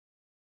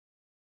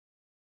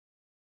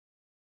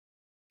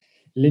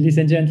Ladies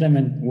and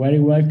gentlemen, very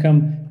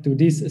welcome to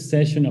this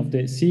session of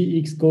the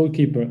CX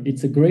Goalkeeper.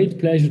 It's a great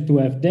pleasure to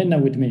have Denna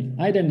with me.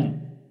 Hi, Denna.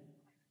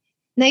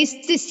 Nice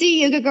to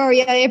see you,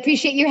 Gregorio. I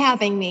appreciate you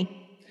having me.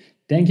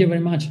 Thank you very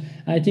much.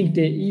 I think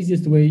the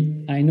easiest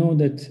way, I know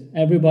that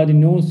everybody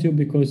knows you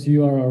because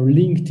you are a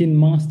LinkedIn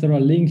master, a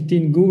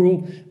LinkedIn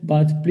guru,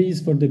 but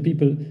please, for the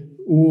people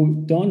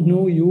who don't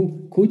know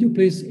you, could you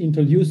please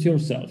introduce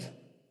yourself?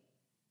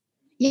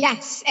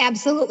 Yes,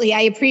 absolutely. I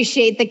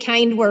appreciate the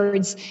kind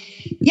words.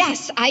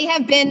 Yes, I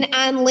have been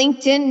on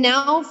LinkedIn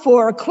now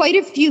for quite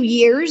a few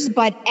years,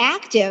 but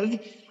active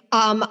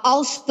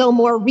also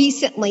more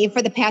recently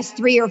for the past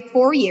 3 or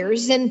 4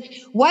 years. And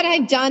what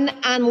I've done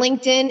on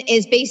LinkedIn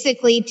is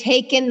basically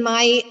taken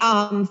my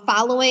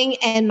following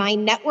and my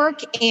network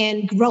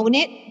and grown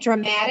it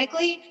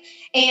dramatically.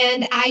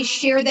 And I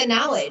share the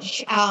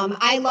knowledge.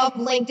 I love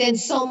LinkedIn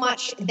so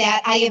much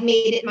that I have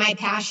made it my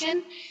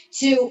passion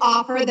to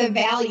offer the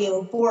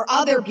value for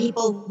other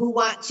people who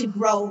want to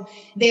grow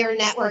their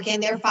network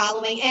and their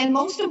following, and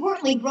most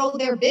importantly, grow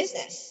their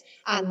business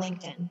on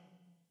LinkedIn.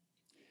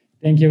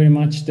 Thank you very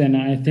much, Then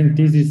I think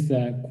this is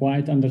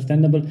quite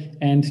understandable.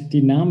 And the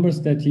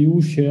numbers that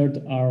you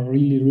shared are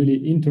really, really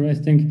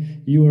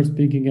interesting. You were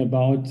speaking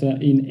about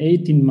in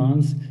 18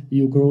 months,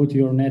 you grew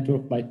your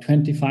network by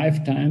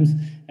 25 times.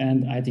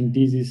 And I think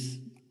this is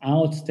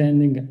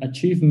outstanding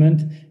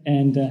achievement.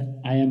 And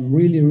I am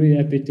really, really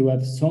happy to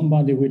have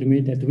somebody with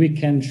me that we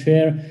can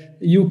share.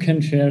 You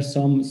can share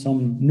some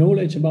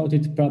knowledge about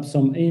it, perhaps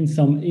some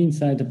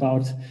insight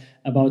about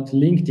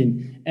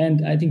LinkedIn.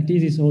 And I think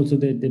this is also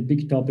the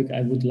big topic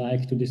I would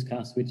like to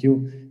discuss with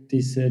you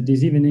this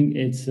evening.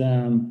 It's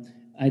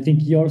I think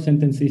your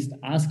sentence is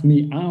ask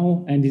me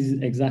how, and this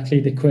is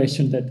exactly the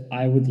question that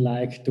I would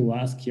like to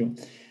ask you.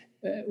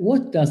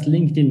 What does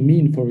LinkedIn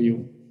mean for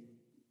you?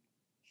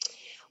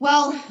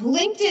 Well,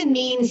 LinkedIn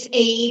means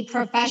a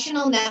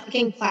professional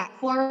networking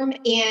platform,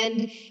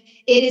 and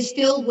it is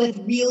filled with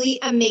really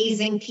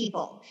amazing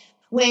people.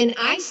 When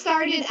I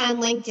started on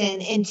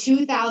LinkedIn in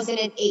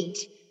 2008,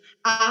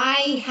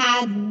 I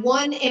had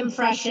one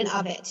impression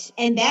of it,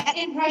 and that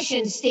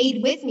impression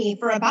stayed with me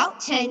for about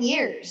 10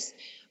 years.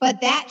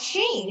 But that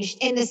changed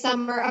in the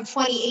summer of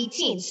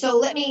 2018. So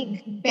let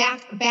me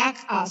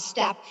back a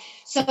step.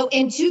 So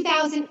in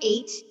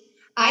 2008,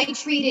 I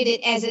treated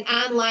it as an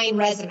online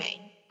resume.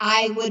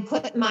 I would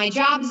put my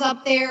jobs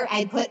up there,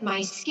 I'd put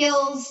my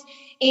skills,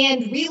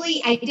 and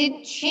really I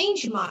didn't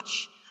change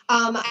much.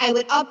 I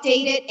would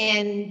update it,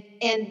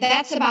 and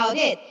that's about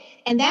it.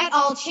 And that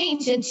all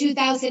changed in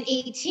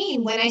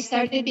 2018 when I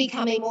started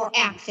becoming more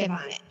active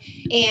on it.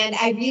 And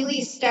I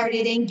really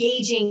started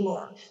engaging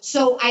more.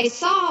 So I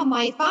saw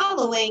my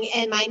following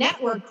and my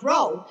network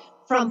grow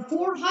from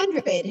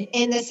 400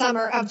 in the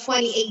summer of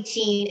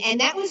 2018. And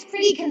that was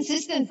pretty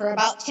consistent for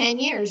about 10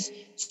 years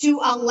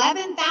to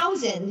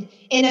 11,000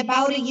 in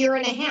about a year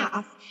and a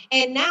half.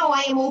 And now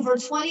I am over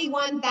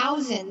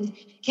 21,000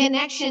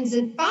 connections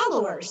and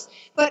followers.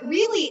 But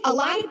really, a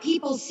lot of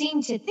people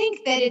seem to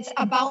think that it's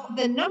about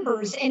the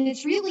numbers, and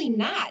it's really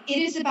not. It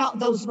is about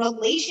those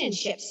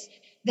relationships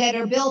that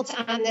are built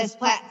on this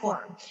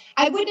platform.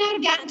 I would not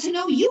have gotten to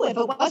know you if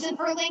it wasn't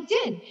for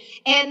LinkedIn.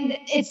 And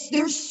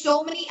there's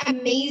so many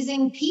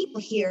amazing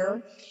people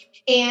here.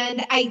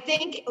 And I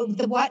think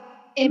what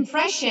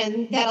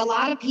impression that a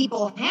lot of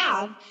people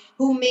have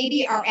who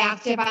maybe are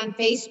active on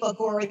Facebook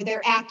or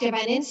they're active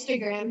on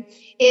Instagram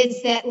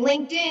is that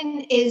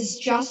LinkedIn is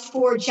just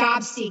for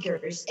job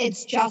seekers.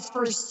 It's just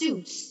for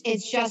suits.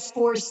 It's just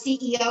for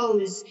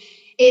CEOs.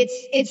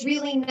 It's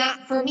really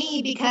not for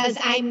me because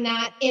I'm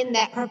not in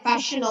that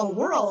professional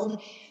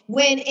world,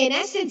 when in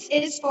essence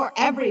it is for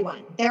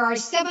everyone. There are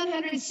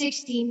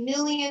 760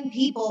 million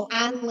people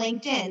on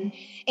LinkedIn.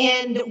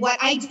 And what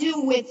I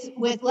do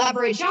with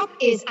Leverage Up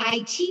is I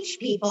teach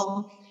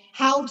people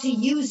how to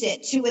use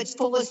it to its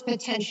fullest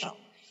potential.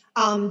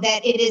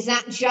 That it is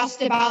not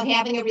just about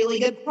having a really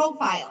good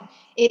profile.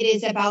 It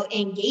is about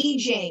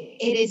engaging.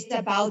 It is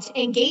about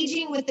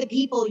engaging with the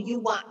people you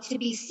want to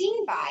be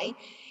seen by,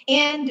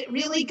 and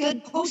really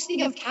good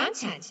posting of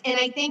content. And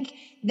I think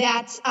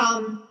that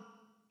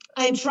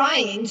I'm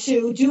trying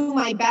to do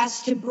my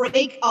best to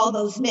break all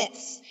those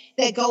myths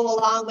that go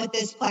along with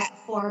this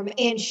platform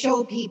and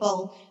show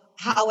people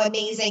how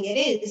amazing it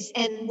is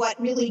and what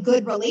really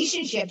good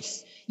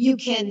relationships you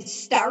can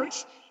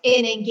start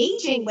in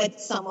engaging with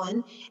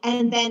someone,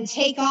 and then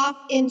take off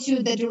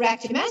into the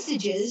direct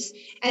messages,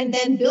 and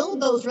then build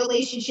those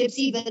relationships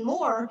even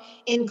more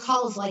in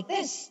calls like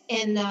this,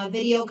 in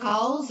video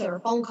calls or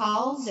phone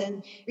calls,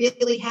 and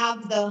really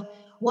have the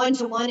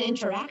one-to-one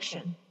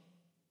interaction.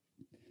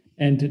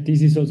 And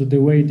this is also the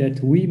way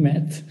that we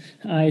met.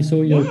 I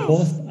saw your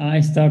post,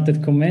 I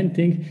started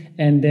commenting,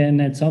 and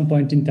then at some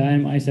point in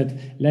time I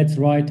said, let's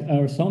write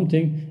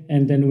something,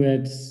 and then we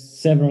had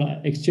several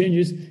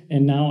exchanges,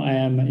 and now I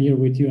am here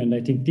with you. And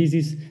I think this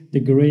is the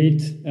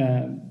great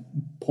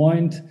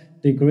point,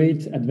 the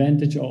great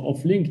advantage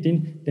of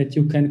LinkedIn, that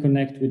you can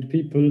connect with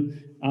people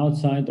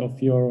outside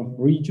of your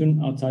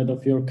region, outside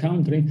of your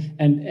country,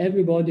 and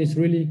everybody is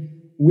really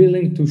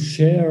willing to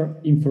share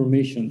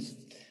informations.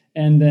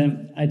 And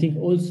I think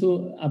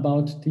also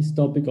about this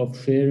topic of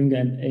sharing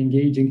and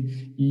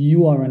engaging,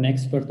 you are an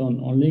expert on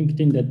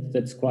LinkedIn.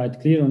 That's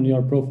quite clear on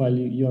your profile.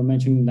 You are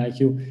mentioning like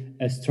you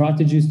a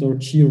strategist or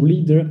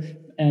cheerleader,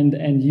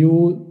 and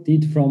you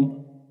did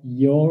from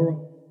your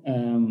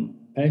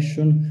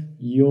passion,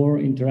 your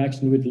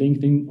interaction with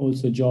LinkedIn,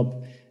 also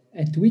job.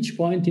 At which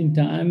point in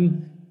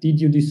time did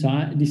you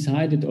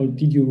decided or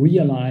did you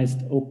realize,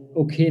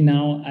 okay,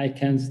 now I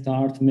can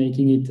start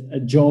making it a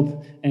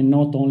job and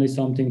not only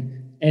something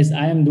as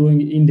I am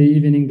doing in the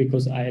evening,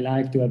 because I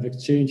like to have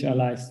exchange, I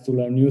like to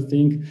learn new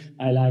things,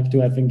 I like to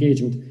have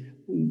engagement.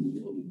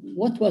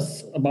 What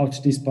was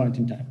about this point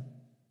in time?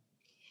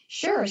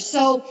 Sure.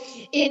 So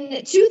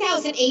in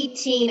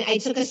 2018, I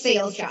took a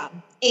sales job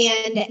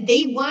and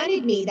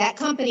that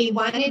company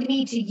wanted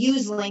me to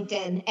use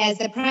LinkedIn as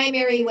the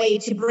primary way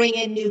to bring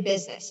in new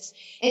business.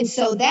 And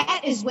so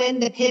that is when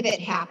the pivot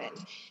happened.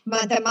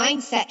 The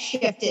mindset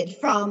shifted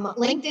from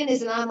LinkedIn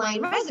is an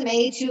online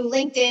resume to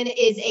LinkedIn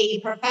is a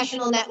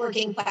professional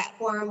networking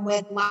platform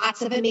with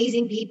lots of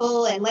amazing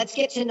people, and let's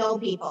get to know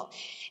people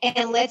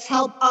and let's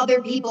help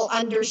other people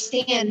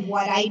understand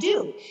what I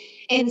do.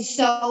 And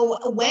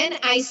so when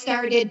I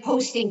started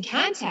posting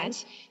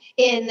content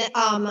in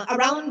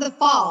around the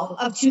fall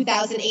of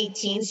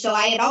 2018, so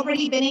I had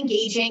already been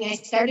engaging, I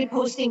started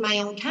posting my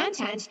own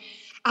content,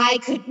 I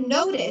could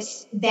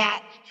notice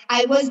that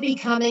I was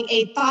becoming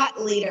a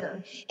thought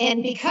leader.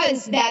 And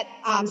because that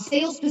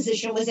sales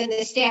position was in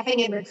the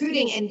staffing and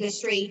recruiting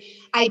industry,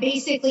 I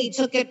basically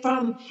took it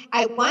from,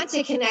 I want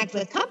to connect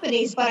with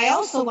companies, but I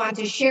also want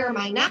to share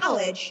my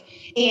knowledge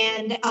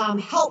and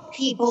help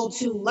people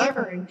to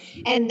learn.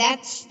 And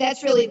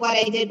that's really what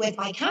I did with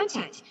my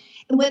content.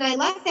 And when I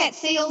left that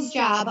sales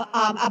job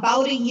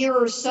about a year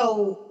or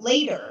so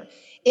later,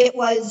 it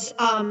was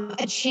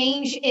a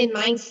change in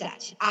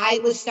mindset. I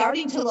was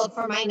starting to look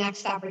for my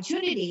next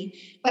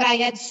opportunity, but I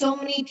had so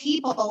many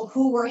people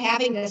who were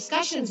having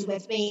discussions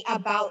with me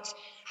about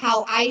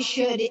how I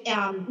should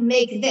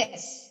make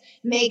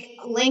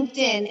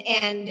LinkedIn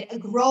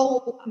and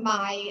grow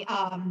my,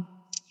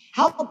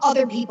 help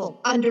other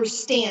people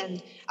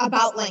understand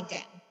about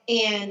LinkedIn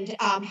and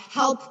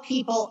help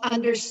people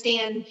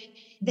understand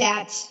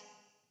that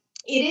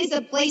it is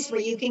a place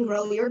where you can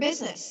grow your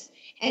business.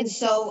 And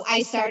so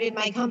I started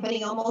my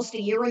company almost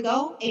a year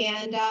ago,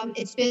 and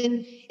it's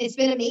been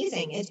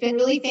amazing. It's been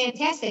really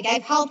fantastic.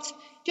 I've helped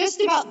just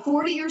about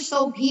 40 or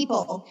so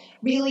people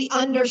really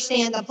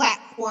understand the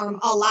platform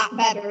a lot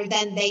better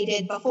than they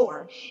did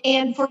before.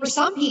 And for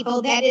some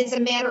people, that is a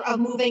matter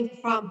of moving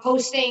from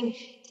posting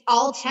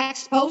all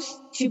text posts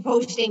to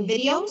posting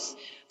videos.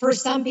 For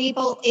some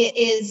people, it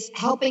is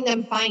helping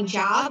them find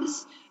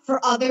jobs. For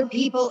other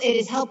people, it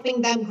is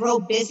helping them grow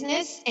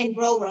business and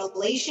grow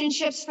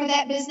relationships for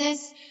that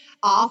business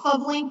off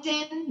of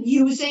LinkedIn,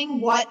 using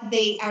what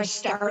they are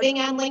starting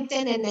on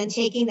LinkedIn and then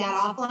taking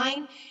that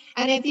offline.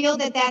 And I feel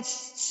that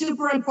that's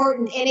super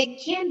important, and it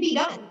can be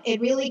done.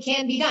 It really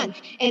can be done.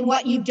 And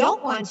what you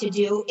don't want to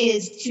do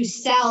is to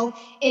sell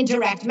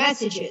indirect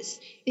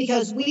messages,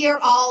 because we are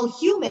all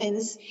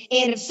humans.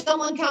 And if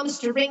someone comes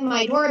to ring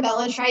my doorbell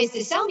and tries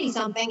to sell me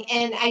something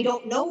and I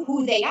don't know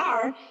who they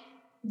are,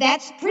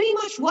 that's pretty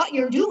much what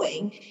you're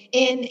doing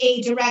in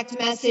a direct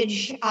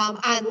message on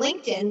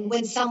LinkedIn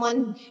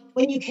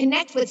when you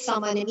connect with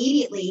someone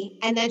immediately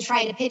and then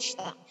try to pitch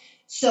them.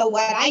 So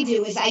what I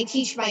do is I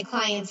teach my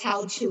clients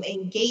how to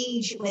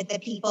engage with the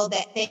people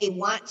that they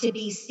want to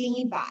be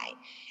seen by,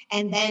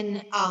 and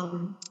then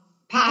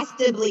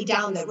possibly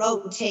down the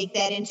road take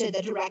that into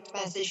the direct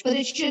message. But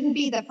it shouldn't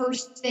be the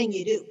first thing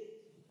you do.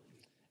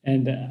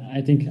 And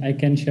I think I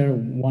can share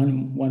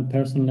one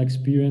personal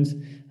experience.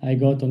 I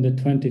got on the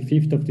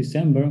 25th of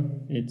December,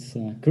 it's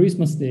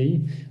Christmas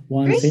Day,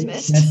 one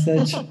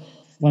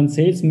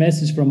sales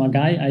message from a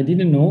guy I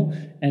didn't know,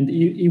 and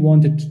he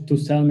wanted to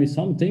sell me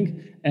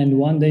something. And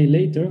one day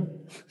later,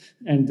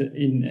 and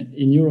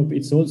in Europe,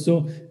 it's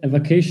also a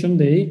vacation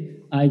day,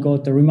 I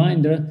got a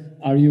reminder,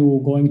 are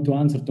you going to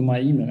answer to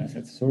my email? I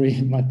said, sorry,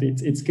 but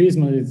it's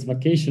Christmas, it's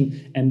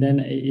vacation, and then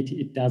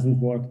it doesn't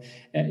work.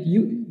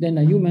 You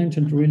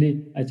mentioned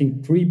really, I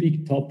think, 3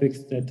 big topics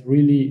that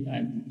really,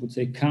 I would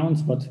say,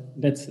 counts, but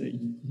that's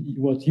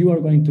what you are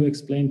going to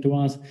explain to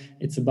us.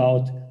 It's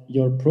about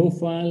your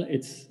profile.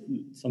 It's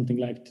something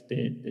like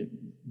the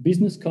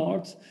business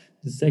cards.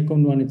 The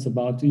second one, it's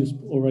about, you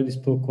already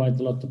spoke quite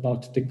a lot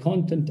about the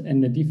content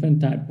and the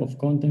different type of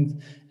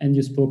content, and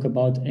you spoke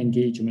about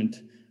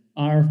engagement.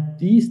 Are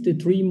these the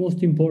 3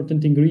 most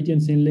important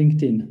ingredients in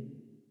LinkedIn?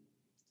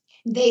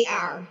 They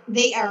are.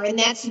 And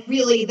that's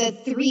really the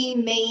 3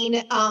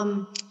 main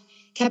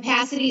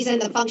capacities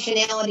and the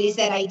functionalities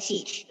that I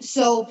teach.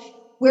 So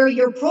where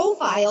your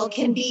profile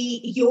can be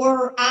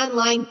your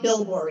online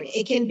billboard,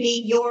 it can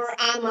be your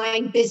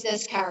online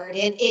business card,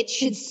 and it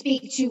should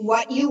speak to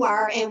what you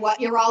are and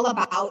what you're all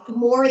about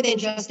more than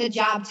just a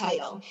job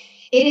title.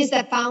 It is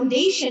the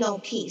foundational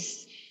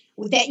piece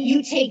that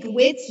you take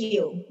with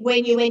you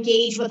when you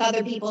engage with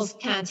other people's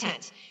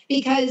content.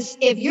 Because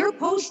if you're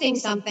posting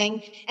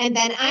something and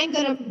then I'm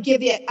going to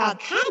give you a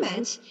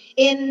comment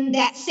in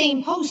that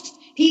same post,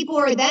 people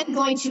are then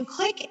going to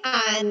click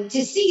on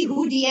to see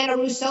who Deanna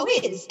Russo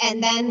is,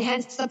 and then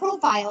hence the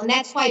profile. And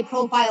that's why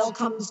profile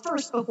comes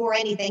first before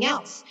anything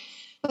else.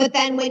 But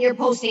then when you're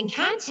posting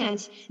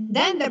content,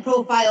 then the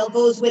profile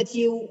goes with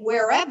you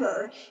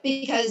wherever,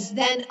 because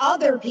then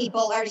other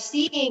people are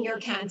seeing your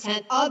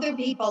content, other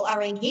people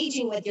are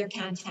engaging with your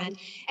content.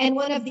 And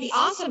one of the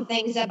awesome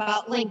things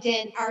about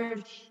LinkedIn are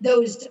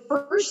those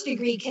first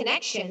degree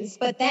connections,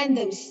 but then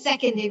those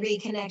second degree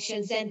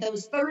connections and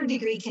those third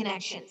degree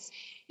connections,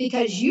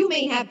 because you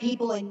may have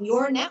people in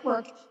your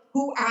network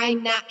who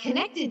I'm not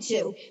connected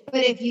to.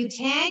 But if you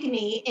tag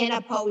me in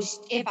a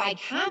post, if I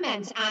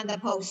comment on the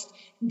post,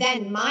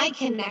 then my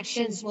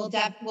connections will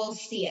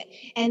see it.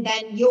 And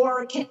then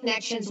your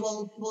connections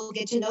will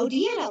get to know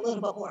Deanna a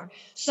little bit more.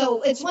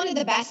 So it's one of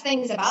the best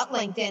things about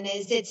LinkedIn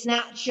is it's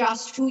not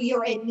just who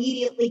you're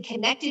immediately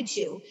connected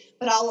to,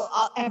 but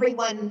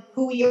everyone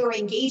who you're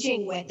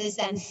engaging with is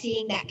then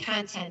seeing that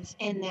content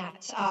and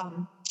that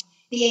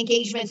the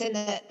engagements and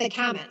the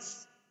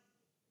comments.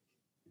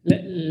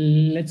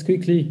 Let's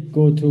quickly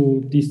go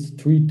to these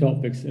three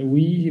topics.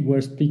 We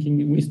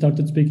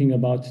started speaking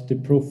about the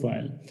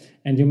profile,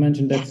 and you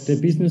mentioned that the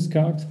business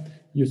card,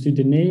 you see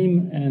the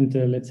name and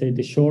let's say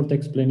the short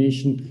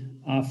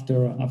explanation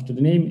after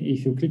the name.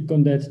 If you click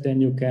on that,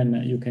 then you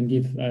can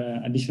give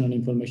additional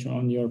information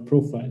on your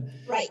profile.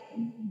 Right.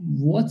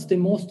 What's the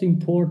most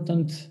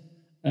important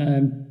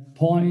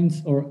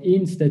points or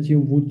hints that you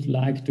would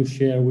like to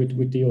share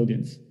with the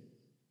audience?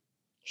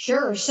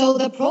 Sure. So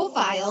the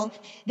profile,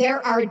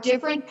 there are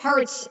different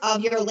parts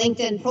of your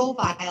LinkedIn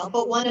profile,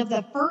 but one of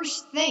the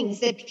first things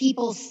that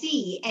people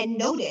see and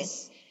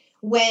notice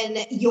when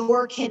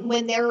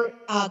they're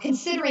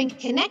considering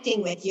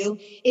connecting with you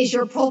is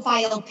your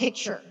profile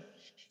picture.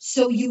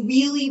 So you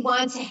really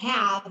want to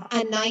have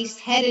a nice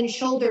head and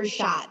shoulders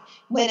shot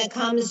when it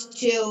comes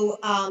to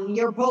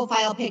your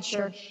profile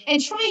picture,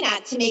 and try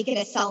not to make it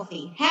a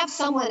selfie. Have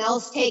someone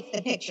else take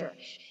the picture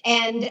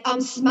and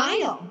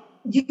smile.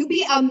 You'd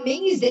be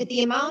amazed at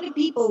the amount of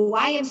people who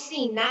I have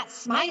seen not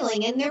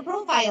smiling in their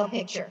profile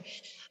picture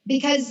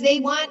because they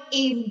want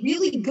a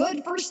really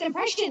good first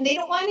impression. They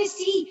don't want to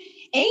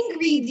see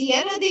angry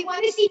Deanna. They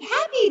want to see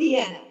happy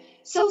Deanna.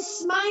 So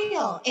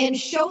smile and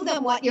show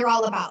them what you're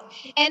all about.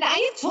 And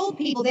I have told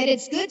people that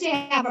it's good to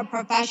have a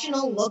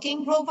professional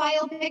looking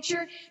profile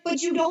picture,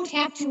 but you don't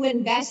have to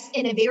invest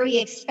in a very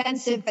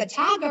expensive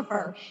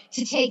photographer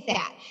to take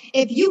that.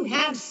 If you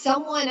have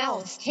someone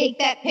else take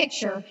that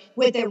picture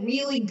with a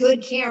really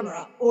good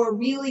camera or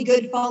really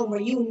good phone where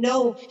you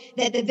know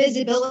that the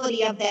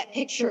visibility of that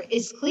picture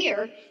is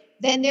clear,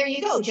 then there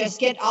you go. Just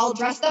get all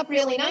dressed up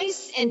really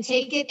nice and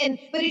take it.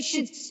 But it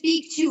should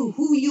speak to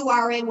who you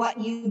are and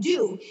what you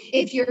do.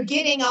 If you're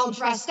getting all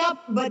dressed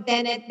up, but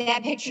then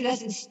that picture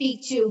doesn't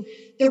speak to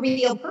the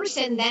real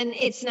person, then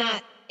it's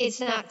not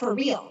for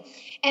real.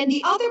 And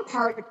the other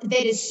part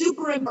that is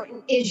super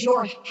important is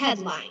your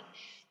headline.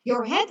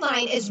 Your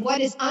headline is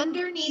what is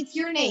underneath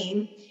your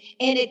name,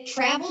 and it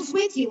travels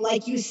with you,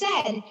 like you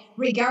said,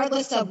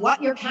 regardless of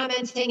what you're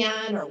commenting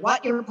on or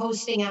what you're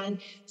posting on.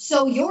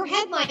 So your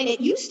headline,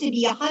 it used to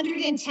be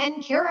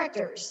 110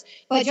 characters,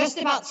 but just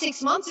about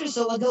 6 months or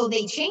so ago,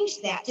 they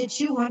changed that to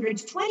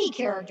 220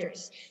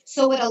 characters.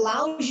 So it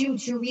allows you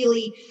to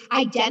really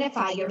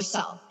identify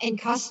yourself and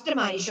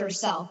customize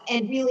yourself,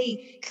 and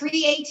really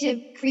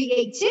creativity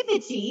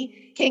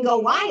can go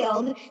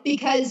wild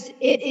because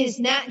it is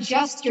not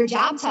just your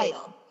job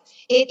title.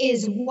 It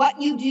is what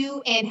you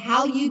do and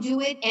how you do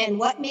it and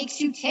what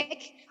makes you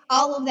tick.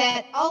 All of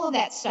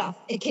that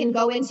stuff, it can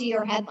go into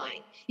your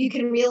headline. You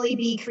can really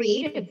be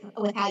creative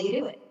with how you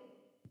do it.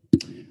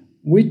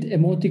 With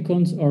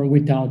emoticons or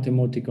without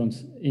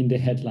emoticons in the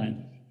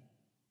headline?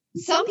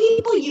 Some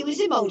people use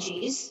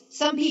emojis.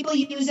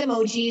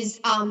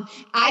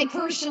 I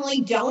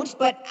personally don't,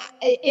 but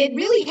it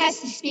really has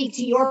to speak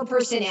to your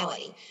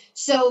personality.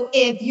 So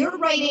if you're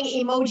writing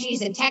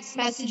emojis and text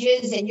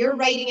messages and you're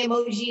writing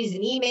emojis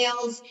and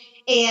emails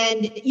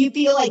and you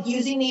feel like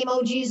using the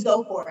emojis,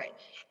 go for it.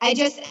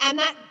 I'm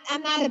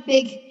not a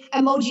big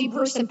emoji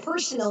person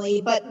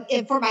personally, but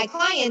for my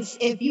clients,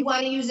 if you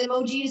want to use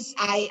emojis,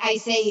 I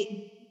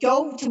say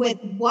go with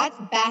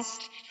what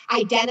best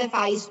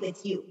identifies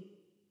with you.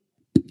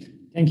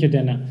 Thank you,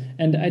 Dana.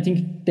 And I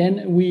think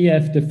then we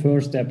have the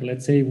first step.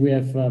 Let's say we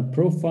have a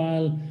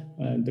profile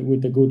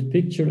with a good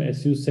picture,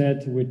 as you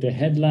said, with the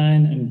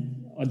headline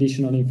and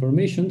additional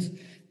informations.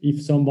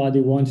 If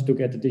somebody wants to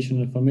get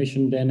additional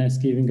information, Dana is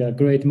giving a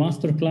great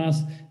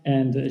masterclass,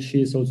 and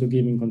she is also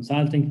giving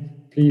consulting.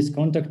 Please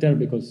contact her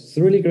because it's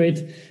really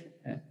great.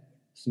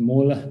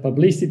 Small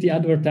publicity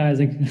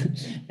advertising.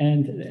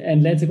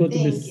 and let's go to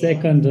the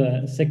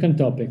second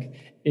topic.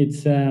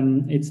 It's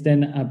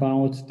then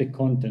about the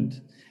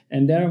content.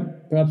 And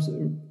there, perhaps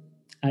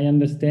I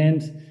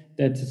understand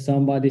that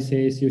somebody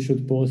says you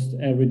should post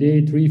every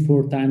day,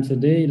 3-4 times a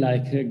day,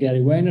 like Gary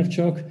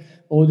Vaynerchuk.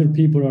 Other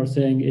people are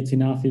saying it's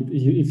enough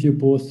if you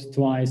post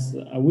twice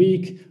a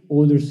week.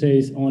 Others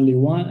say only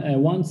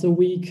once a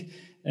week.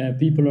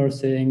 People are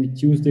saying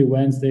Tuesday,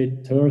 Wednesday,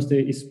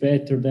 Thursday is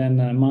better than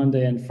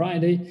Monday and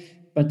Friday.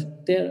 But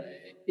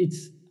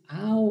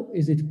how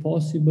is it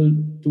possible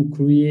to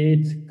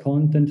create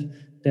content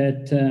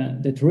that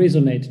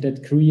resonate,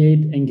 that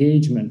create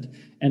engagement?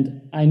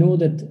 And I know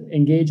that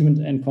engagement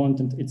and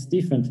content, it's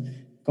different.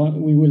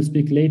 We will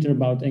speak later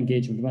about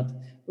engagement, but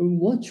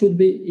what should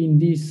be in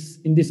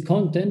this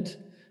content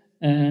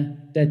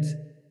that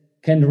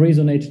can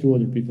resonate to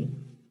other people?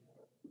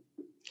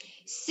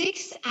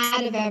 6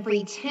 out of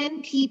every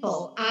 10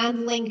 people on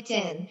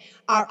LinkedIn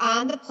are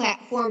on the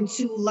platform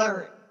to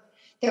learn.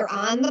 They're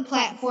on the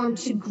platform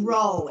to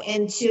grow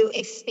and to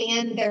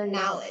expand their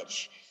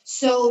knowledge.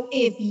 So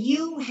if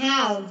you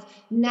have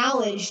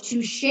knowledge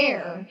to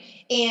share,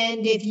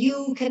 and if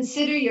you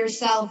consider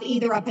yourself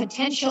either a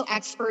potential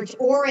expert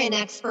or an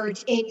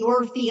expert in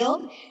your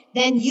field,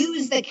 then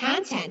use the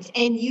content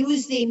and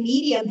use the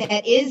medium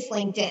that is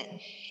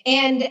LinkedIn.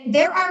 And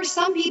there are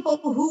some people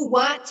who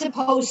want to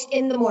post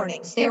in the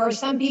mornings. There are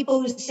some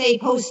people who say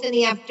post in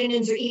the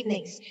afternoons or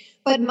evenings.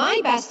 But my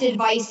best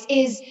advice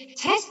is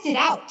test it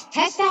out.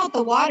 Test out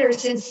the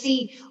waters and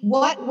see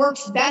what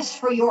works best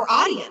for your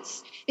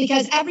audience,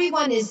 because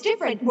everyone is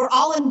different. We're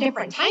all in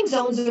different time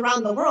zones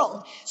around the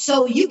world.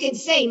 So you could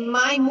say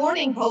my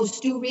morning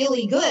posts do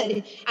really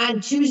good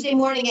on Tuesday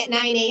morning at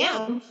 9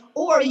 a.m.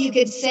 Or you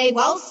could say,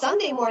 well,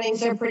 Sunday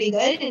mornings are pretty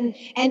good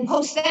and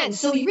post then.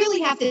 So you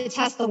really have to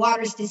test the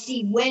waters to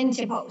see when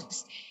to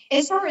post.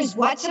 As far as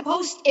what to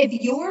post, if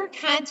your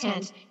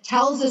content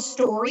tells a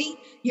story,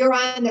 you're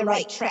on the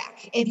right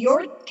track. If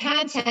your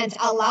content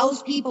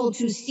allows people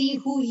to see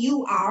who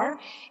you are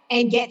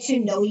and get to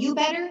know you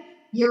better,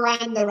 you're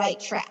on the right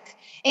track.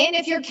 And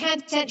if your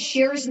content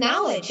shares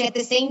knowledge at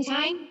the same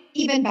time,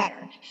 even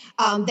better.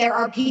 There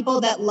are people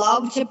that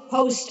love to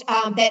post,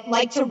 that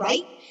like to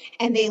write,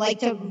 and they like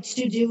to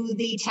do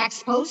the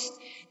text post.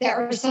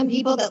 There are some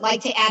people that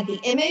like to add the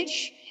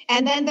image.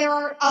 And then there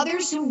are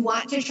others who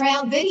want to try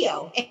out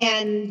video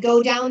and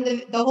go down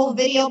the whole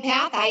video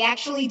path. I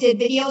actually did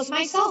videos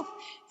myself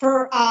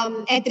for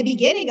at the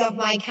beginning of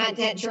my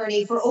content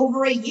journey for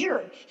over a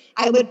year.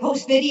 I would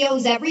post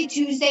videos every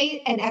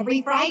Tuesday and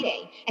every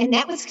Friday, and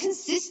that was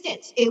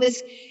consistent.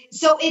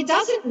 So it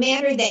doesn't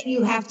matter that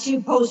you have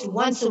to post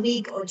once a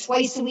week or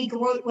twice a week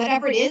or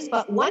whatever it is,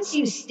 but once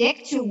you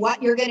stick to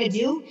what you're going to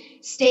do,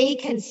 stay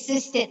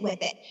consistent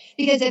with it.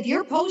 Because if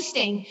you're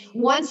posting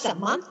once a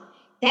month,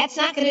 that's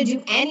not going to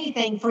do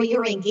anything for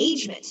your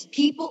engagement.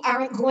 People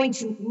aren't going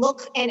to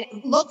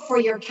look for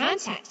your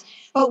content.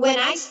 But when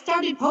I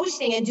started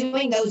posting and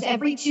doing those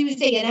every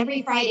Tuesday and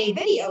every Friday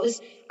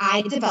videos,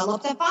 I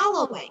developed a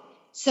following.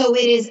 So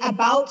it is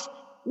about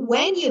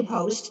when you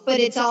post, but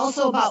it's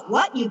also about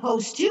what you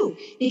post too,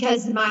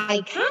 because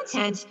my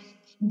content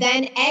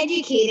then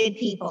educated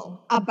people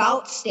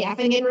about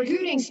staffing and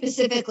recruiting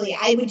specifically.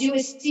 I would do a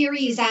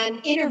series on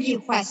interview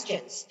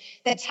questions,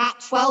 the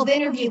top 12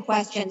 interview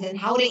questions, and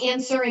how to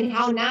answer and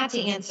how not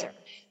to answer.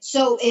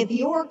 So if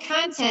your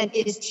content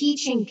is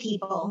teaching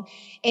people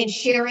and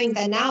sharing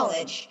the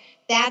knowledge,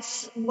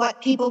 that's what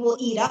people will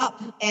eat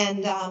up,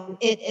 and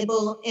it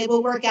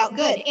will work out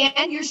good.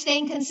 And you're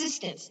staying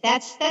consistent.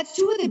 That's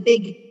two of the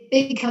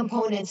big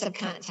components of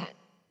content.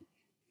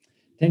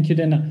 Thank you,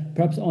 Dana.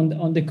 Perhaps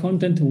on the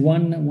content,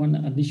 one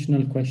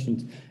additional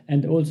question,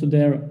 and also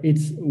there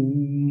it's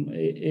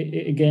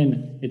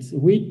again it's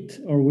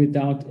with or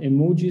without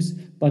emojis,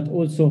 but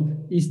also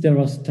is there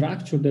a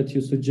structure that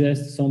you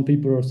suggest? Some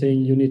people are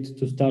saying you need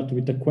to start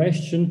with a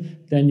question,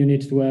 then you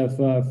need to have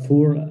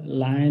 4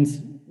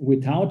 lines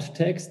without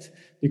text,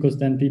 because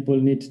then people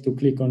need to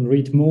click on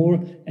read more,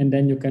 and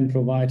then you can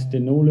provide the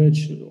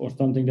knowledge or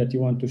something that you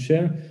want to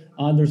share.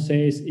 Others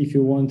says if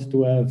you want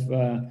to have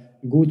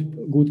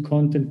good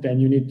content, then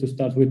you need to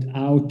start with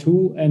how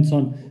to, and so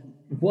on.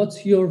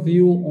 What's your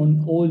view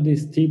on all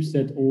these tips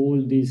that all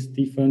these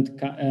different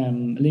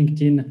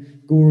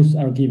LinkedIn gurus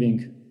are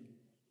giving?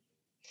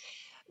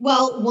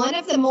 Well, one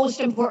of the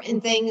most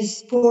important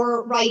things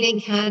for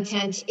writing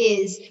content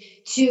is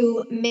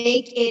to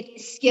make it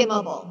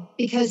skimmable,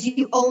 because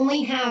you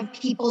only have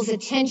people's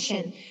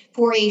attention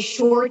for a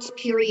short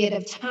period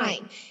of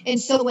time. And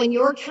so when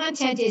your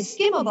content is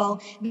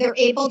skimmable, they're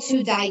able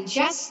to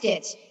digest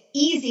it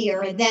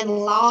easier than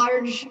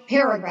large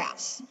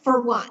paragraphs,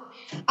 for one.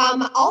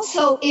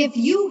 Also, if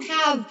you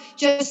have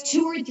just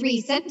 2 or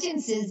 3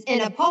 sentences in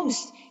a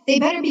post, they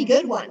better be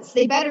good ones.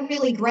 They better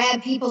really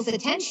grab people's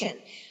attention.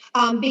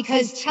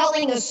 Because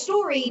telling a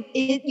story,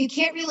 you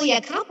can't really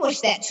accomplish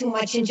that too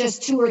much in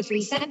just 2 or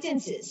 3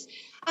 sentences,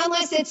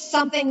 unless it's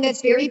something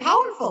that's very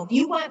powerful. If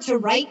you want to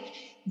write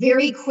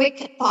very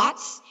quick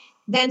thoughts,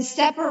 then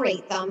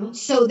separate them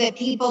so that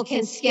people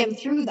can skim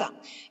through them.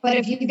 But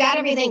if you've got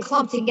everything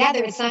clumped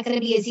together, it's not going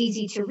to be as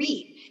easy to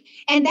read.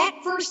 And that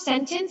first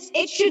sentence,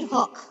 it should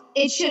hook.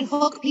 It should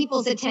hook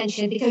people's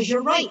attention because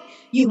you're right.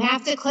 You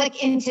have to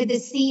click into the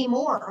see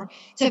more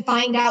to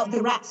find out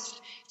the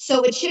rest.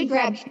 So it should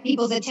grab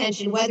people's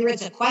attention, whether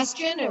it's a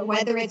question or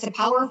whether it's a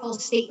powerful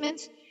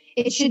statement.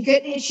 It should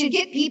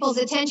get people's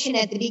attention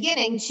at the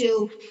beginning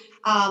to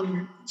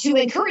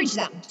encourage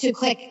them to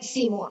click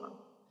see more.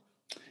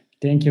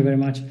 Thank you very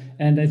much.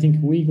 And I think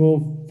we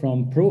go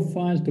from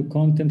profile to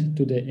content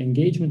to the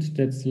engagement.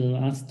 That's the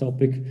last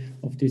topic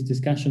of this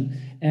discussion.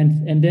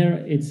 And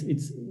there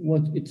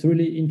it's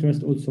really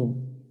interest also.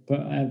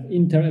 I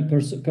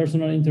have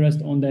personal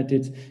interest on that.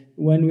 It's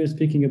when we're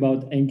speaking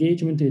about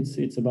engagement,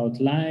 it's about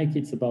like,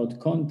 it's about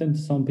content.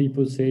 Some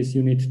people say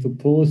you need to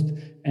post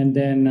and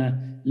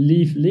then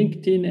leave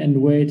LinkedIn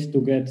and wait to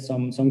get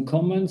some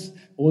comments.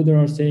 Others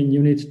are saying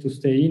you need to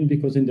stay in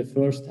because in the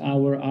first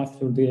hour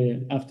after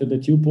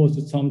that you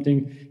posted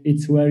something,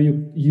 it's where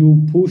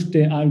you push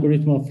the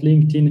algorithm of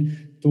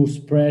LinkedIn to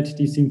spread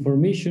this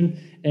information.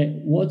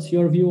 What's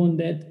your view on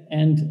that?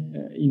 And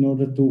in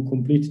order to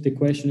complete the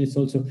question, it's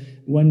also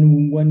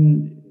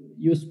when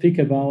you speak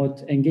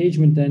about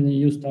engagement, then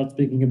you start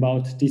speaking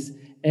about these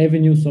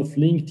avenues of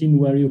LinkedIn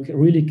where you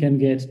really can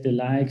get the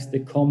likes, the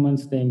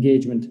comments, the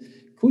engagement.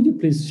 Could you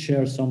please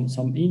share some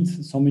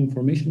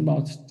information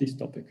about this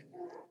topic?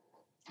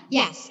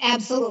 Yes,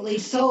 absolutely.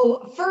 So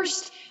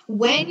first,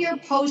 when you're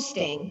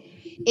posting,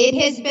 it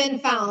has been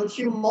found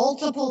through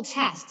multiple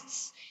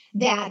tests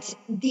that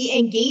the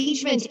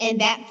engagement in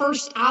that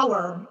first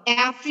hour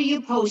after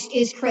you post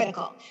is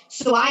critical.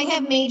 So I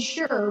have made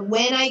sure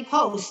when I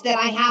post that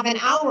I have an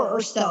hour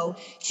or so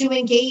to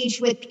engage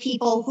with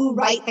people who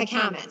write the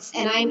comments.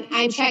 And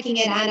I'm checking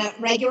it on a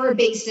regular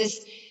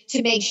basis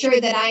to make sure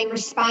that I'm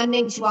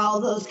responding to all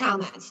of those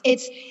comments.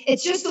 It's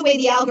just the way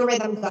the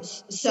algorithm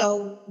goes.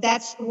 So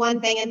that's one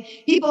thing. And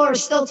people are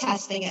still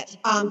testing it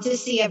to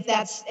see if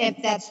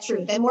that's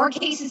true. In more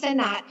cases than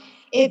not,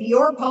 if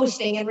you're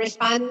posting and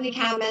responding to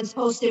comments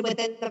posted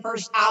within the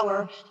first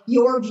hour,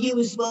 your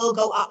views will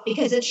go up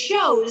because it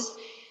shows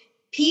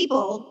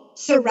people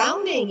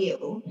surrounding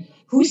you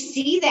who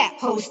see that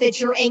post that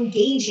you're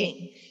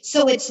engaging.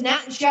 So it's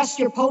not just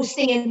you're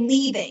posting and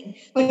leaving,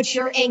 but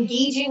you're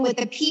engaging with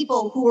the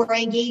people who are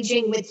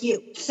engaging with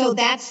you. So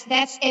that's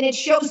and it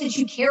shows that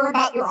you care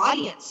about your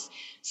audience.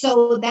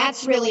 So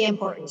that's really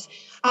important.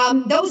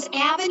 Those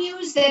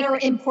avenues that are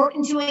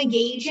important to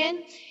engage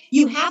in,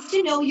 you have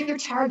to know your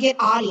target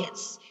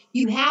audience.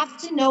 You have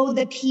to know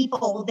the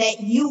people that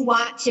you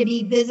want to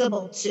be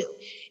visible to.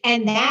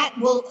 And that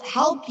will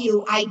help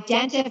you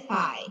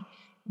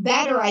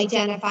better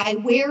identify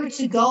where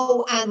to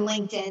go on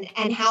LinkedIn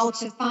and how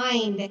to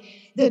find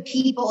the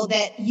people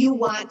that you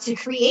want to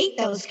create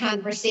those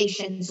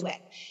conversations with.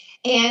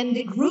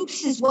 And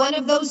groups is one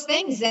of those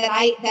things that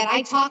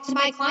I talk to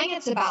my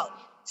clients about.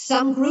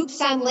 Some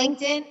groups on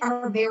LinkedIn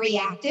are very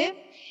active,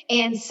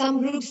 and some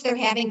groups they're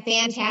having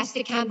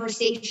fantastic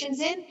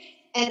conversations in,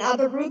 and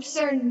other groups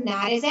are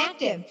not as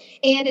active.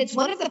 And it's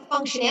one of the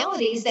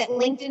functionalities that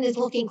LinkedIn is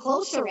looking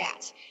closer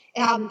at.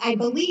 I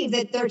believe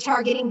that they're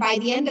targeting by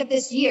the end of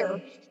this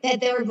year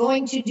that they're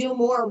going to do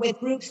more with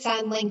groups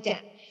on LinkedIn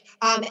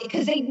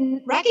because they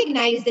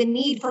recognize the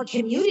need for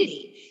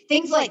community.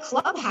 Things like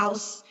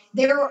Clubhouse,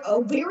 they're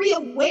very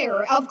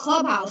aware of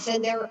Clubhouse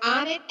and they're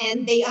on it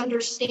and they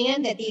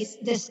understand that these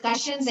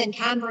discussions and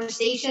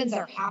conversations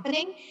are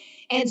happening.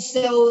 And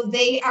so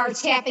they are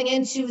tapping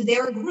into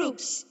their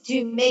groups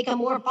to make them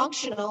more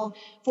functional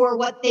for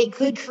what they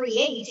could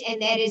create,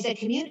 and that is a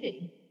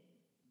community.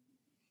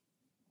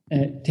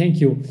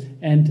 Thank you.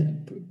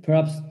 And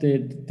perhaps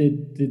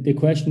the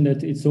question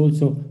that it's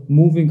also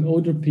moving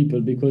other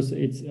people, because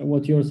it's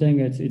what you're saying,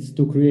 it's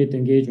to create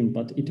engagement,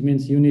 but it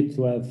means you need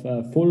to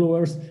have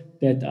followers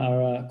that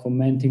are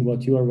commenting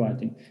what you are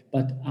writing.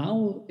 But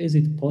how is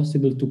it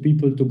possible to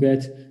people to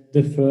get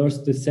the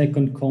first, the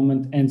second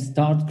comment and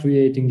start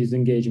creating this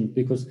engagement?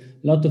 Because a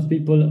lot of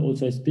people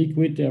also I speak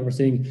with, they are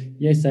saying,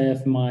 yes, I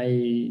have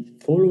my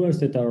followers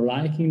that are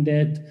liking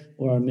that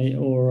or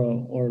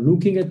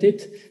looking at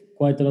it.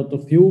 Quite a lot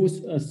of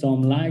views,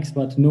 some likes,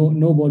 but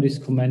nobody's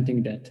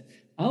commenting that.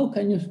 How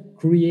can you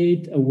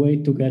create a way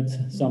to get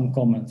some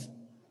comments?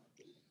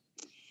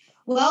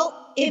 Well,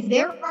 if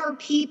there are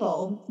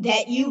people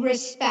that you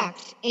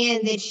respect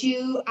and that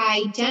you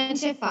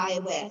identify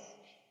with,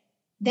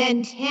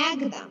 then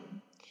tag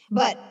them.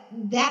 But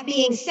that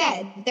being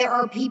said, there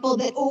are people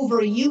that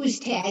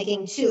overuse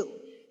tagging too.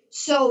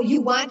 So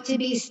you want to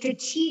be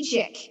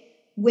strategic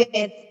with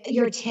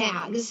your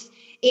tags.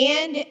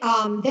 And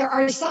there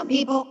are some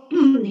people,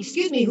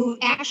 who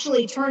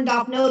actually turned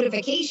off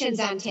notifications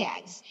on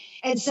tags.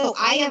 And so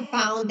I have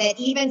found that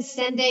even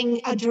sending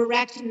a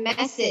direct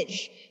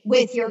message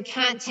with your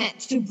content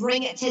to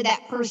bring it to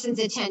that person's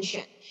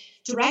attention.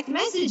 Direct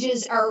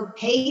messages are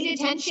paid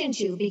attention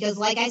to because,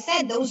 like I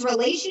said, those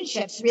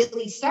relationships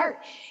really start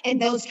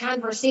and those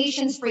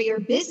conversations for your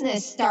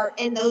business start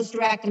in those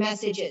direct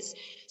messages.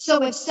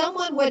 So if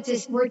someone were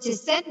to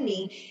send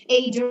me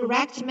a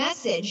direct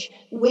message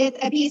with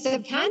a piece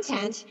of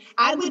content,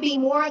 I would be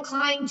more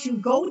inclined to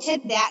go to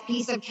that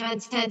piece of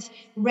content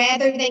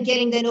rather than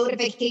getting the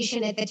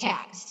notification at the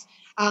tags.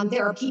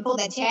 There are people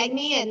that tag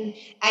me, and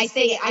I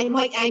say I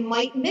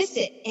might miss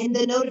it in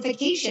the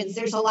notifications.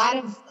 There's a lot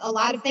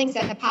of things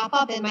that pop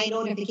up in my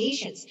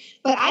notifications,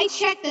 but I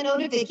check the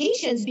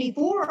notifications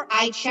before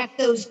I check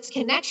those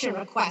connection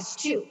requests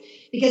too,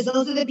 because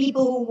those are the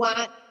people who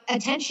want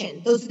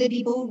attention. Those are the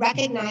people who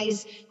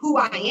recognize who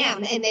I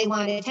am and they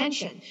want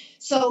attention.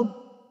 So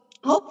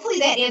hopefully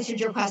that answered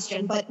your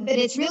question, but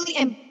it's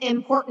really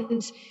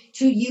important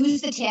to use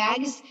the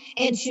tags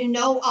and to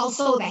know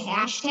also the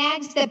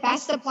hashtags that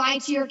best apply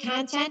to your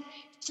content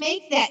to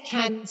make that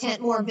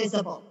content more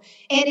visible.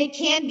 And it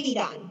can be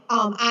done.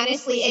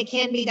 Honestly, it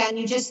can be done.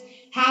 You just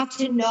have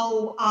to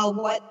know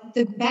what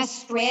the best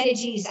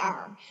strategies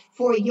are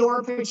for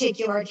your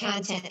particular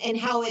content and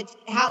how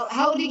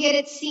to get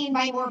it seen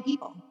by more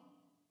people.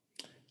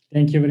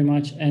 Thank you very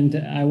much. And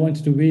I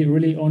want to be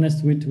really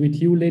honest with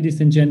you,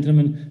 ladies and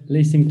gentlemen,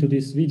 listening to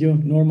this video.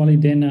 Normally,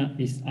 Dana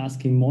is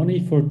asking money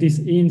for these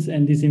ins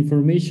and this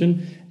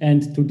information.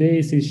 And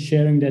today she's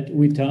sharing that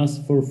with us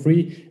for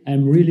free.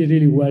 I'm really,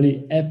 really,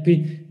 very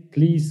happy.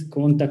 Please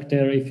contact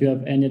her if you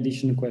have any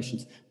additional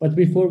questions. But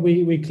before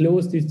we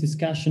close this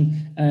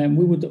discussion,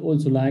 we would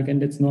also like,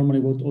 and that's normally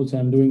what also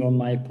I'm doing on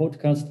my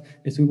podcast,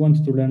 is we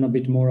want to learn a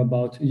bit more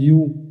about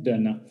you,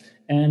 Dana.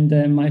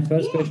 And my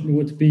first question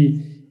would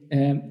be,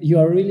 you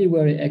are really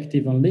very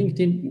active on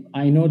LinkedIn.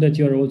 I know that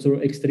you are also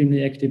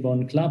extremely active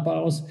on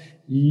Clubhouse.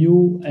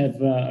 You have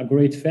a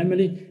great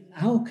family.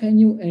 How can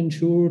you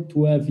ensure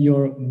to have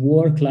your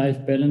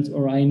work-life balance,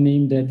 or I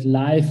name that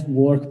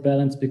life-work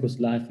balance, because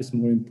life is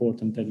more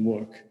important than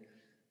work?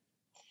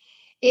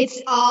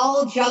 It's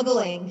all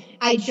juggling.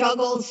 I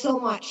juggle so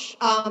much.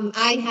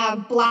 I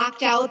have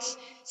blocked out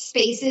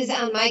spaces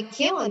on my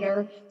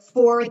calendar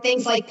for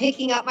things like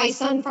picking up my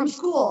son from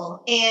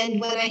school.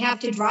 And when I have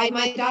to drive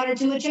my daughter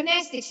to a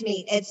gymnastics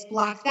meet, it's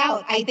blocked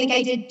out. I think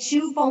I did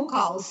 2 phone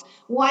calls,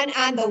 one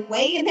on the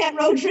way in that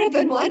road trip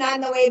and one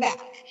on the way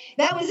back.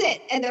 That was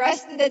it. And the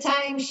rest of the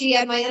time she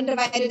had my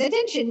undivided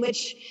attention,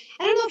 which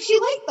I don't know if she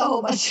liked the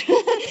whole bunch,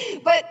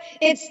 but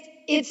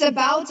it's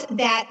about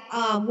that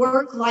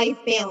work-life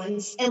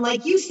balance. And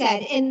like you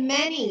said, in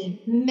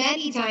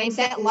many times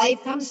that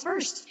life comes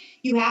first.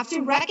 You have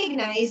to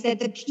recognize that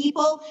the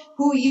people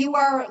who you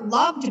are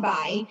loved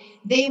by,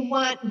 they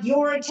want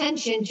your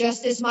attention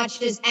just as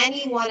much as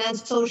anyone on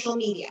social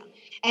media.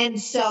 And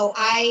so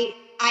I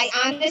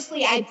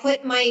honestly, I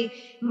put my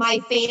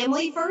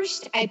family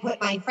first. I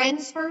put my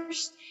friends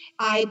first.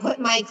 I put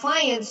my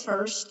clients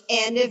first.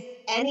 And if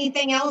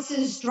anything else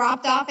is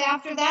dropped off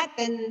after that,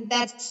 then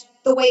that's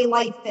the way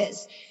life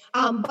is.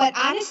 But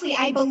honestly,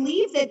 I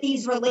believe that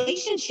these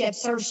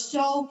relationships are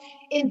so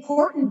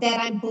important that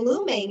I'm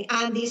blooming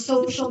on these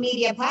social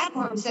media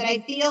platforms that I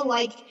feel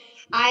like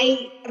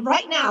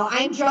right now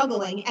I'm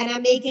juggling and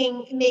I'm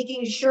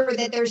making sure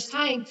that there's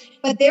time.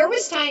 But there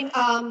was time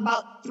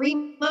about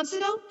 3 months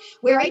ago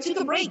where I took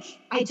a break.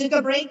 I took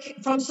a break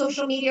from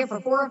social media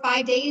for 4 or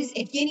 5 days.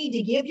 If you need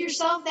to give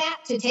yourself that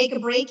to take a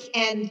break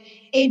and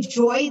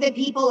enjoy the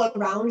people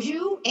around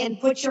you and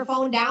put your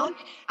phone down.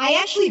 I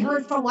actually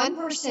heard from one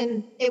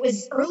person, it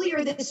was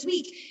earlier this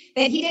week,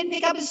 that he didn't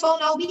pick up his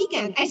phone all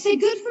weekend. I said,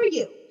 good for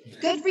you.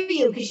 Good for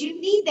you, because you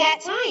need that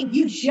time.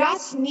 You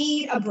just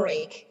need a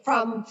break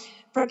from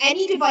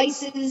any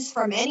devices,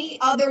 from any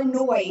other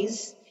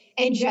noise,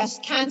 and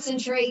just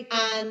concentrate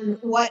on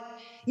what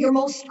you're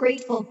most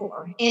grateful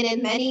for. And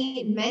in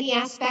many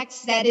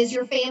aspects, that is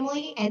your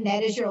family, and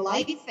that is your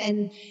life,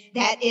 and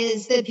that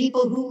is the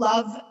people who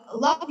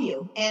love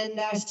you and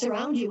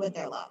surround you with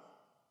their love.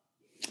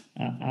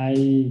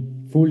 I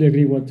fully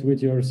agree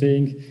with you're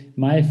saying.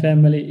 My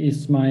family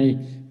is my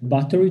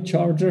battery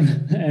charger,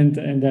 and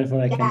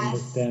therefore I can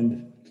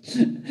understand.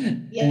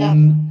 Yeah.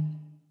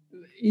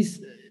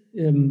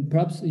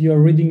 Perhaps you're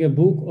reading a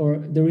book, or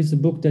there is a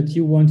book that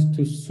you want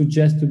to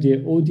suggest to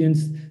the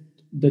audience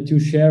that you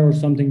share, or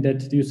something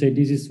that you say,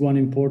 this is one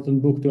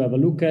important book to have a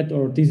look at,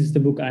 or this is the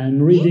book I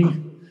am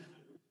reading?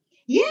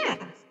 Yeah.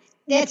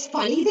 That's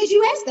funny that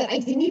you asked that. I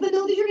didn't even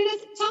know that you were going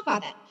to talk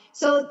about that.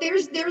 So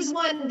there's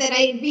one that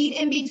I read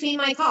in between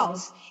my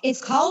calls.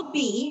 It's called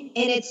Be,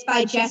 and it's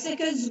by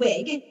Jessica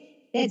Zweig.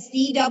 That's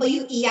Zweig.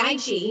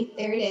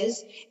 There it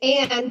is.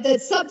 And the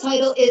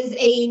subtitle is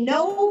A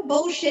No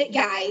Bullshit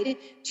Guide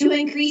to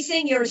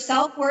Increasing Your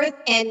Self-Worth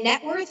and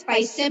Net Worth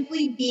by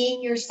Simply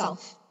Being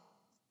Yourself.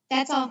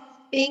 That's all.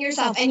 Being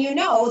yourself. And you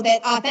know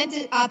that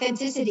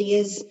authenticity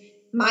is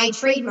my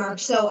trademark.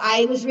 So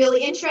I was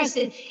really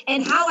interested.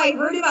 And how I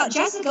heard about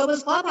Jessica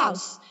was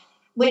Clubhouse.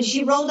 When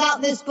she rolled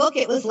out this book,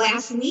 it was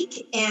last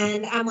week,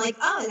 and I'm like,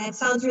 oh, that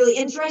sounds really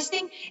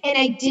interesting. And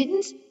I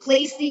didn't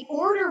place the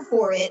order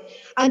for it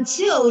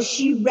until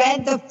she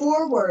read the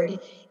foreword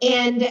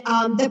and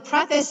the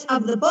preface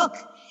of the book.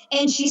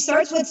 And she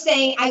starts with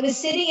saying, I was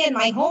sitting in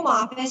my home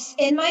office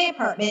in my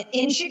apartment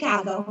in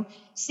Chicago,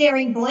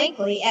 staring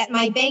blankly at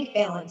my bank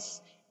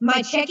balance.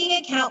 My checking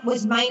account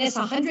was minus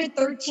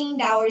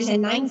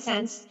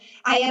 $113.09.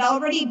 I had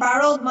already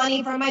borrowed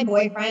money from my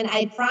boyfriend.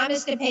 I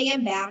promised to pay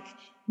him back,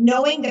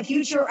 knowing the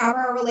future of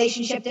our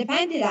relationship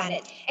depended on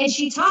it. And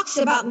she talks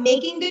about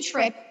making the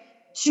trip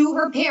to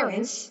her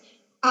parents,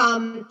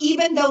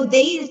 even though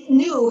they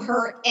knew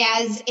her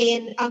as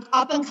an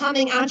up and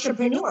coming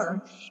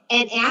entrepreneur,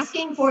 and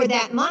asking for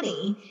that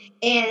money.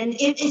 And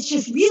it's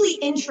just really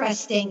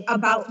interesting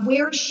about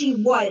where she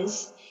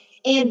was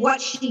and what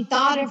she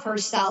thought of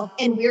herself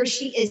and where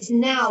she is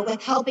now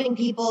with helping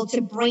people to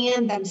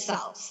brand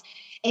themselves.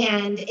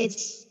 And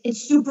it's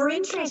super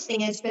interesting.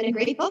 It's been a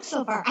great book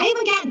so far. I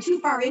haven't gotten too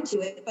far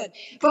into it, but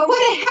what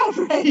I have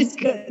read is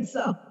good.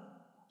 So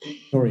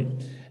sorry.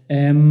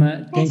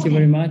 Thank you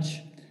very much.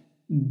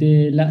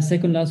 The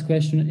second last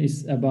question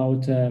is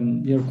about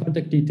your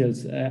contact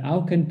details.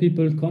 How can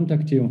people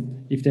contact you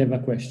if they have a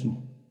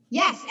question?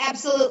 Yes,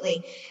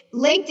 absolutely.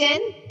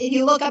 LinkedIn, if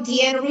you look up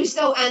Deanna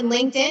Russo on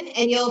LinkedIn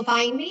and you'll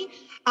find me.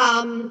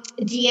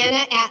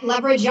 Deanna at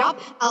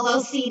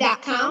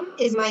leverageupllc.com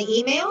is my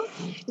email.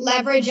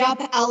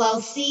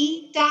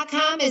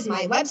 Leverageupllc.com is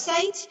my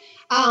website.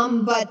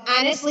 But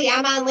honestly,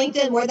 I'm on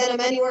LinkedIn more than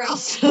I'm anywhere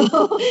else.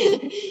 So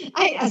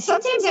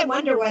sometimes I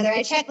wonder whether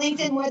I check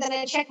LinkedIn more than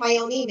I check my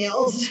own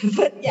emails.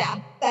 But yeah,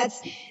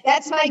 that's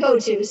my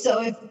go-to.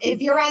 So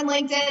if you're on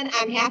LinkedIn,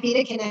 I'm happy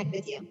to connect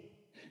with you.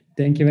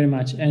 Thank you very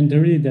much. And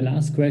really the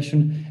last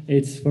question,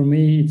 it's for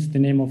me, it's the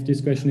name of this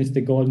question is the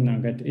gold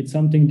nugget. It's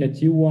something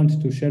that you want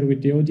to share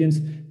with the audience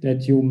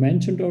that you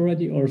mentioned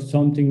already, or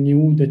something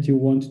new that you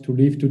want to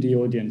leave to the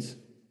audience?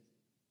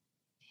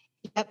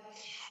 Yep.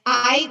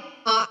 I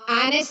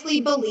honestly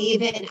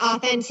believe in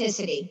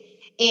authenticity.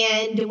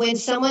 And when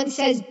someone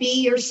says be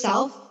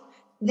yourself,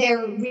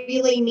 they're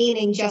really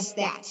meaning just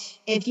that.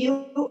 If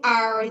you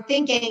are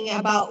thinking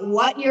about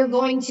what you're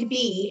going to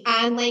be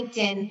on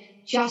LinkedIn,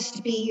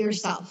 just be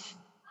yourself.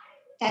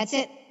 That's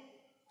it.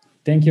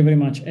 Thank you very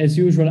much. As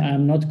usual,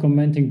 I'm not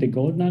commenting the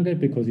gold nugget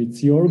because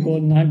it's your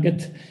gold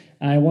nugget.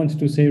 I want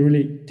to say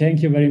really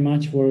thank you very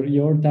much for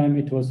your time.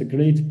 It was a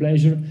great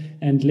pleasure.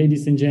 And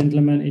ladies and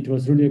gentlemen, it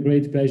was really a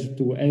great pleasure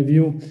to have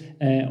you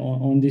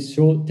on this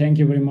show. Thank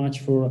you very much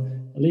for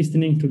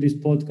listening to this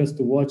podcast,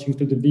 to watching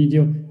to the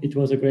video. It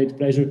was a great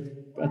pleasure.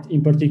 But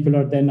in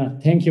particular, Dana,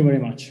 thank you very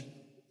much.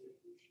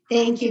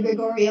 Thank you,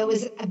 Gregorio. It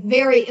was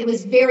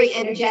very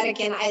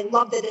energetic, and I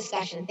love the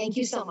discussion. Thank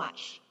you so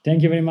much.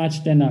 Thank you very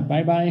much, Dana.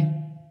 Bye-bye.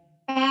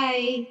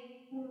 Bye.